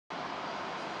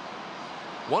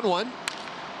1-1.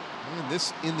 And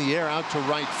this in the air out to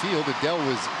right field. Adele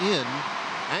was in,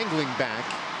 angling back.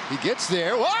 He gets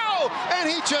there. Whoa! And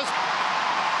he just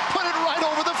put it right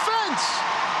over the fence.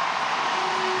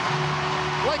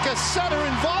 Like a setter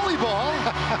in volleyball.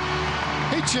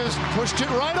 He just pushed it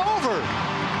right over.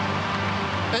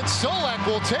 And Solak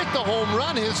will take the home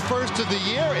run, his first of the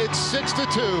year. It's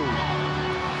 6-2.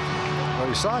 Well,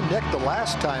 you saw Nick the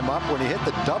last time up when he hit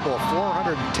the double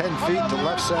 410 feet to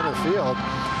left center field.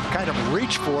 Kind of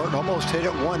reached for it and almost hit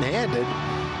it one-handed.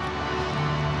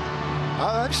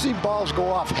 I've seen balls go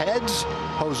off heads,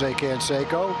 Jose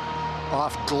Canseco,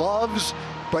 off gloves,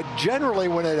 but generally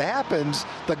when it happens,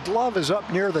 the glove is up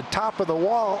near the top of the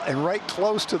wall and right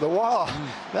close to the wall.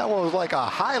 That one was like a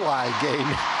highlight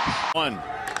game.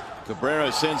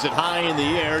 Cabrera sends it high in the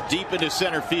air, deep into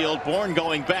center field. Bourne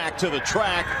going back to the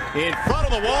track, in front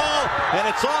of the wall, and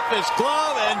it's off his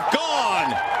glove and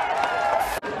gone.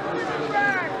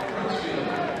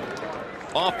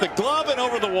 Off the glove and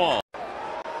over the wall.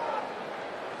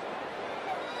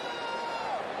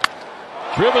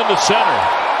 Driven to center.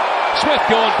 Smith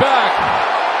going back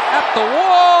at the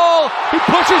wall. He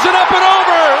pushes it up and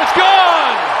over. It's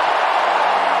gone.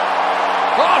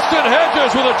 Austin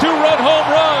Hedges with a 2-run home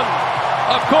run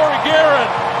of Corey Guerin.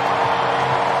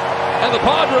 And the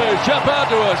Padres jump out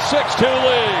to a 6-2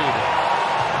 lead.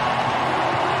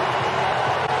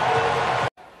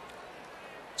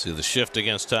 See the shift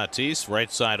against Tatis,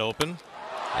 right side open,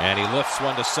 and he lifts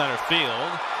one to center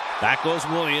field. Back goes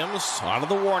Williams onto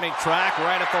the warning track,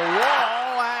 right at the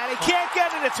wall, and he can't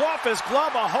get it. It's off his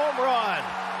glove, a home run.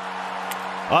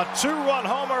 A 2-run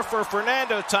homer for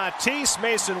Fernando Tatis.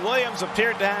 Mason Williams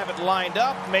appeared to have it lined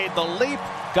up, made the leap,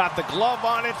 got the glove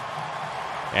on it,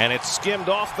 and it skimmed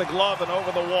off the glove and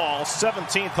over the wall.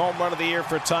 17th home run of the year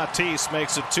for Tatis,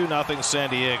 makes it 2-0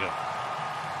 San Diego.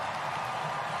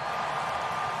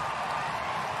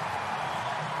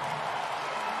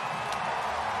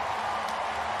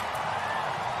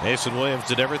 Mason Williams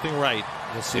did everything right,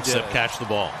 except catch the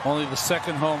ball. Only the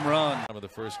second home run of the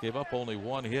first, gave up only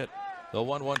one hit. The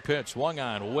 1-1 pitch swung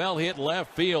on, well hit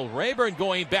left field. Rayburn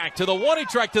going back to the warning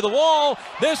track to the wall.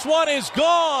 This one is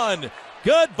gone.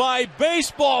 Goodbye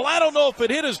baseball. I don't know if it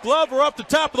hit his glove or up the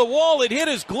top of the wall. It hit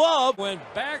his glove. Went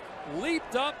back,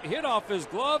 leaped up, hit off his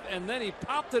glove, and then he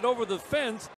popped it over the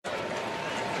fence.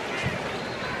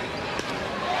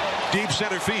 Deep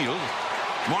center field.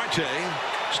 Marte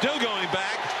still going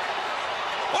back.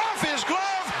 Off his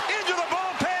glove, into the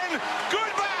bullpen.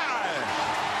 Goodbye.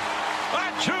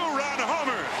 A 2-run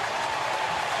homer.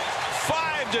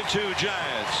 5-2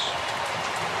 Giants.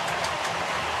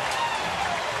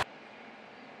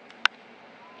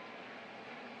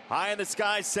 High in the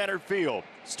sky, center field.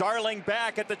 Starling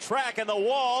back at the track and the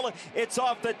wall. It's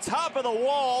off the top of the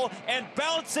wall and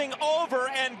bouncing over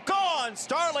and gone.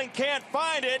 Starling can't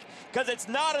find it because it's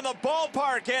not in the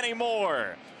ballpark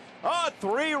anymore. A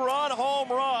 3-run home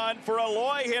run for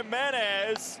Eloy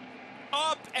Jimenez.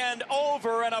 Up and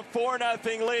over and a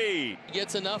 4-0 lead. He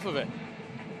gets enough of it.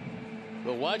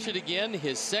 But watch it again.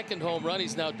 His second home run.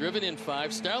 He's now driven in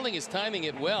 5. Starling is timing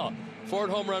it well. Ford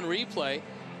home run replay.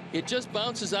 It just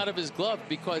bounces out of his glove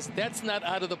because that's not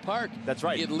out of the park. That's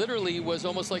right. It literally was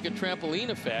almost like a trampoline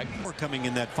effect. We're coming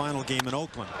in that final game in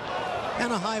Oakland.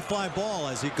 And a high fly ball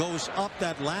as he goes up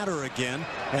that ladder again.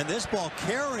 And this ball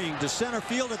carrying to center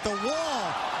field at the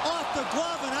wall. Off the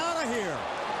glove and out of here.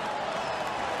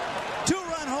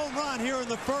 2-run home run here in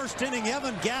the first inning.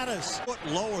 Evan Gattis. Foot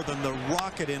lower than the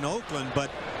Rocket in Oakland,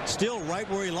 but still right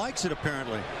where he likes it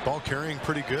apparently. Ball carrying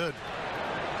pretty good.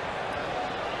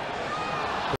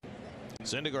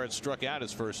 Syndergaard struck out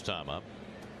his first time up.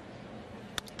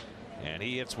 And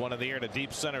he hits one in the air to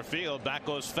deep center field. Back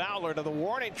goes Fowler to the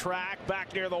warning track.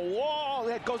 Back near the wall.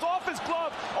 It goes off his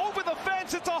glove. Over the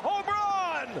fence. It's a home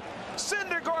run.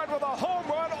 Syndergaard with a home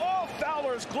run off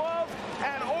Fowler's glove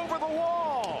and over the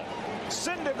wall.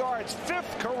 Syndergaard's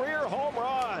 5th career home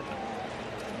run.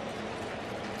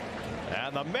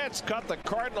 And the Mets cut the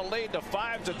Cardinal lead to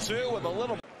 5-2 with a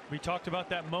little. We talked about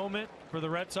that moment for the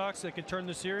Red Sox that could turn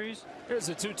the series. Here's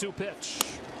a 2-2 pitch.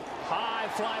 High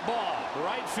fly ball,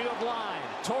 right field line,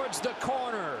 towards the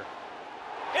corner.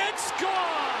 It's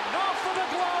gone! Off of the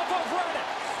glove of Reddick.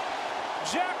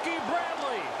 Jackie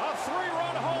Bradley, a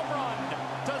 3-run home run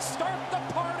to start the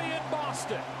party in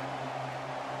Boston.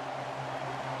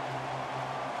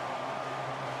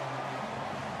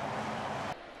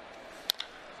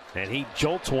 And he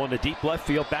jolts one to deep left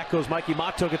field. Back goes Mikey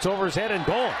Motto, gets over his head and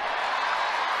gone.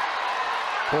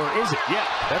 Or is it? Yeah,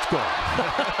 that's gone.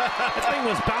 That thing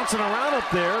was bouncing around up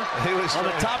there on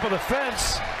the top of the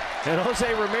fence. And Jose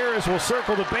Ramirez will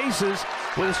circle the bases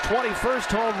with his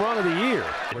 21st home run of the year.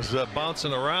 It was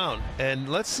bouncing around, and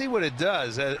let's see what it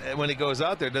does when it goes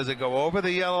out there. Does it go over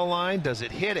the yellow line? Does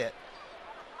it hit it?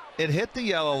 It hit the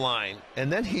yellow line,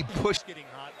 and then he pushed. Getting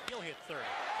hot. He'll hit third.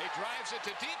 He drives it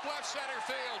to deep left center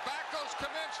field. Back goes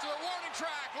Kamenz to the warning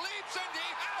track. Leaps and he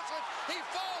has it. He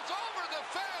falls over the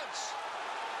fence.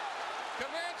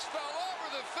 Kamenz fell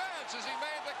over the fence as he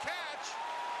made the catch.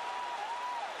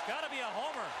 Got to be a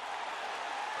homer.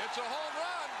 It's a home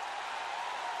run.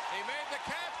 He made the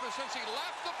catch, but since he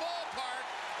left the ballpark,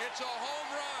 it's a home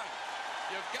run.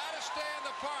 You've got to stay in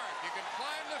the park. You can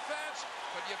climb the fence,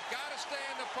 but you've got to stay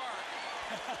in the park.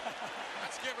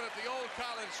 That's giving it the old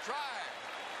college drive.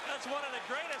 That's one of the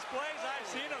greatest plays I've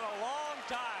seen in a long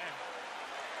time.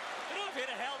 You know, if he'd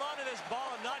have held on to this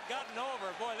ball and not gotten over,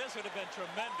 boy, this would have been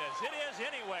tremendous. It is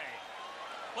anyway.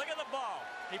 Look at the ball.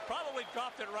 He probably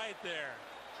dropped it right there.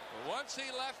 But once he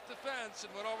left the fence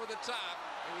and went over the top,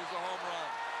 it was a home run.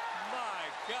 My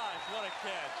gosh, what a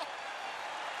catch.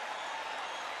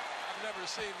 I've never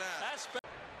seen that. That's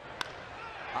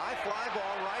high fly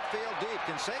ball right field deep.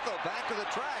 Canseco back to the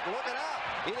track, looking up.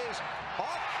 It is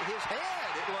off his head,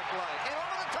 it looked like, and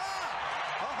over the top.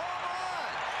 A home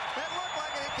run. That looked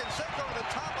like it hit Canseco to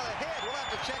the top of the head. We'll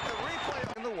have to check the replay.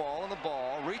 In the wall, and the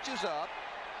ball reaches up.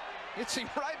 Hits him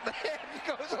right in the head. He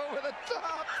goes over the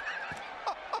top.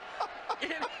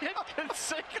 It hit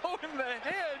Canseco in the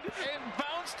head and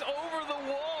bounced over the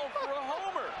wall for a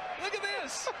homer. Look at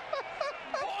this.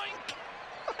 Boink.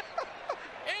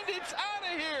 And it's out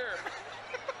of here.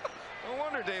 No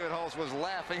wonder David Hulse was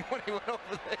laughing when he went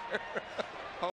over there.